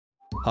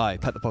Hi,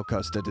 Pat the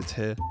Podcast Editor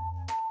here.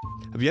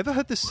 Have you ever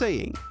heard the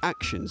saying,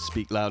 actions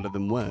speak louder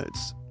than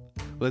words?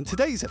 Well, in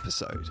today's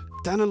episode,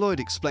 Dan and Lloyd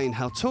explain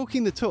how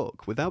talking the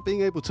talk without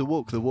being able to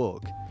walk the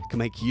walk can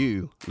make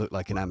you look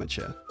like an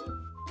amateur.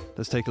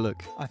 Let's take a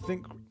look. I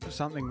think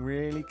something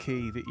really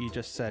key that you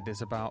just said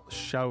is about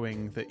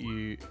showing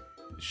the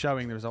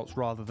results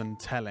rather than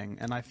telling.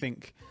 And I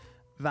think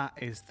that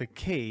is the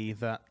key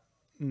that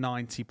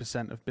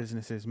 90% of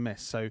businesses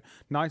miss. So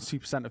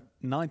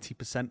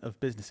 90% of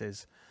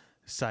businesses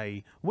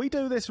say, we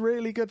do this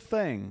really good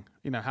thing,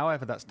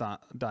 however that's done,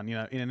 in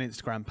an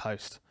Instagram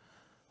post.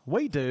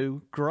 We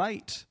do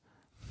great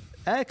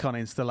aircon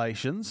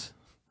installations,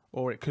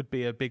 or it could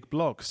be a big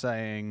blog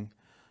saying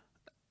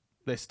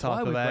this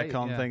type of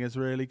aircon thing is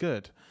really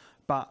good.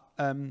 But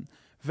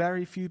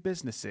very few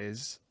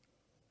businesses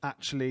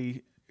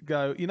actually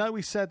go,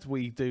 we said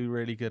we do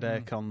really good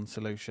aircon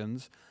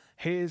solutions.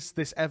 Here's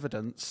this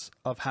evidence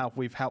of how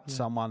we've helped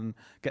someone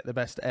get the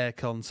best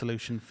aircon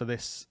solution for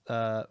this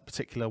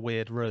particular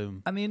weird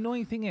room. And the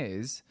annoying thing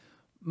is,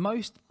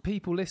 most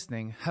people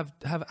listening have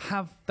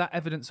that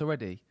evidence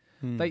already.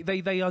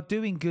 They are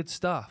doing good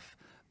stuff.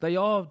 They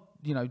are,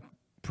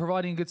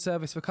 providing good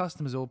service for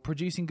customers or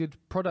producing good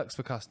products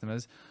for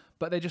customers,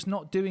 but they're just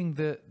not doing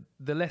the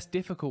less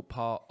difficult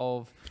part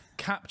of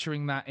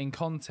capturing that in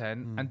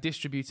content and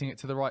distributing it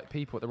to the right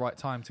people at the right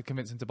time to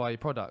convince them to buy your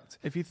product.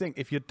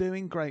 If you're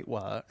doing great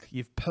work,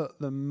 you've put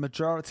the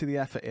majority of the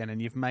effort in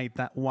and you've made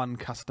that one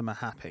customer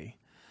happy.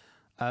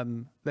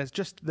 There's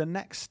just the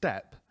next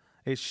step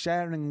is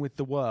sharing with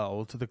the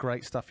world the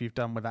great stuff you've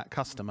done with that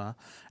customer,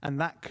 and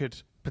that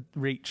could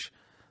reach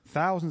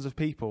thousands of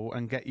people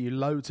and get you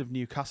loads of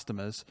new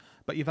customers,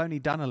 but you've only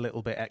done a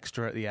little bit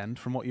extra at the end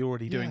from what you're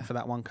already doing for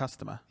that one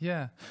customer.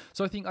 Yeah.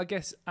 So I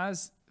guess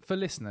as for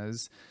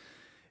listeners,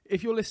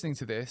 if you're listening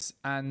to this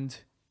and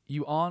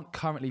you aren't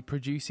currently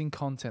producing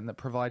content that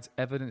provides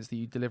evidence that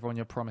you deliver on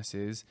your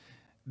promises,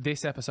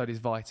 this episode is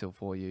vital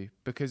for you,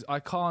 because I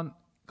can't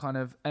kind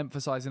of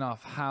emphasize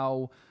enough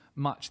how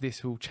much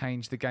this will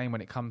change the game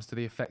when it comes to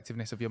the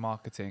effectiveness of your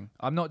marketing.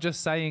 I'm not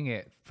just saying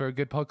it for a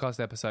good podcast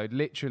episode.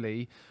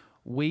 Literally,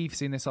 we've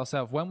seen this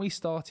ourselves. When we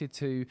started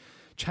to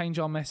change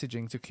our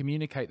messaging to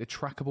communicate the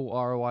trackable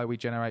ROI we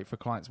generate for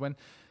clients, when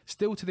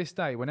still to this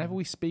day, whenever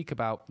we speak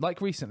about, like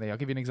recently, I'll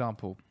give you an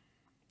example.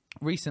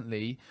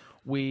 Recently,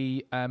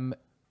 we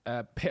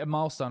hit a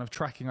milestone of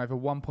tracking over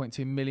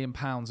 £1.2 million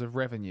of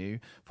revenue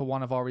for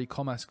one of our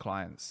e-commerce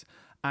clients.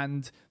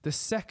 And the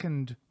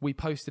second we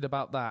posted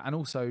about that and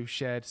also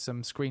shared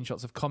some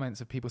screenshots of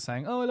comments of people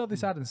saying, oh, I love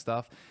this ad and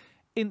stuff,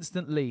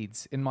 instant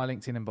leads in my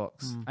LinkedIn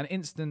inbox and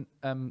instant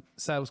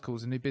sales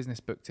calls and new business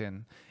booked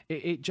in.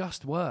 It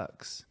just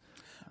works.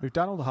 We've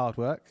done all the hard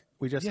work.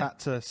 We just had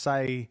to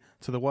say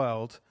to the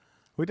world,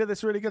 we did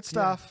this really good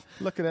stuff.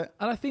 Yeah. Look at it.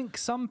 And I think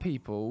some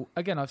people,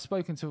 again, I've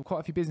spoken to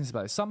quite a few businesses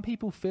about this. Some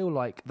people feel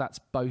like that's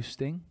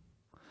boasting.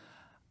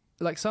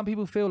 Like some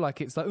people feel like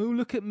it's like, oh,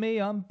 look at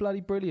me, I'm bloody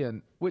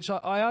brilliant, which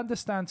I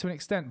understand to an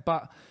extent,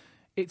 but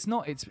it's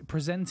not. It's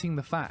presenting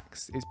the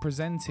facts. It's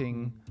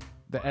presenting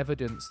the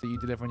evidence that you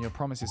deliver on your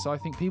promises. So I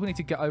think people need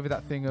to get over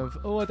that thing of,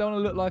 oh, I don't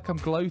want to look like I'm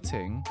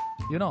gloating.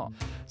 You're not.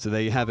 So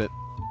there you have it.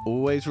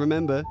 Always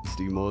remember to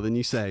do more than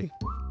you say.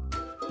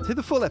 To hear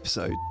the full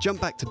episode, jump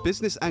back to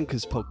Business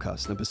Anchors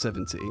podcast number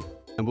 70,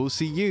 and we'll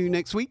see you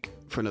next week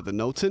for another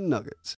Knowlton Nugget.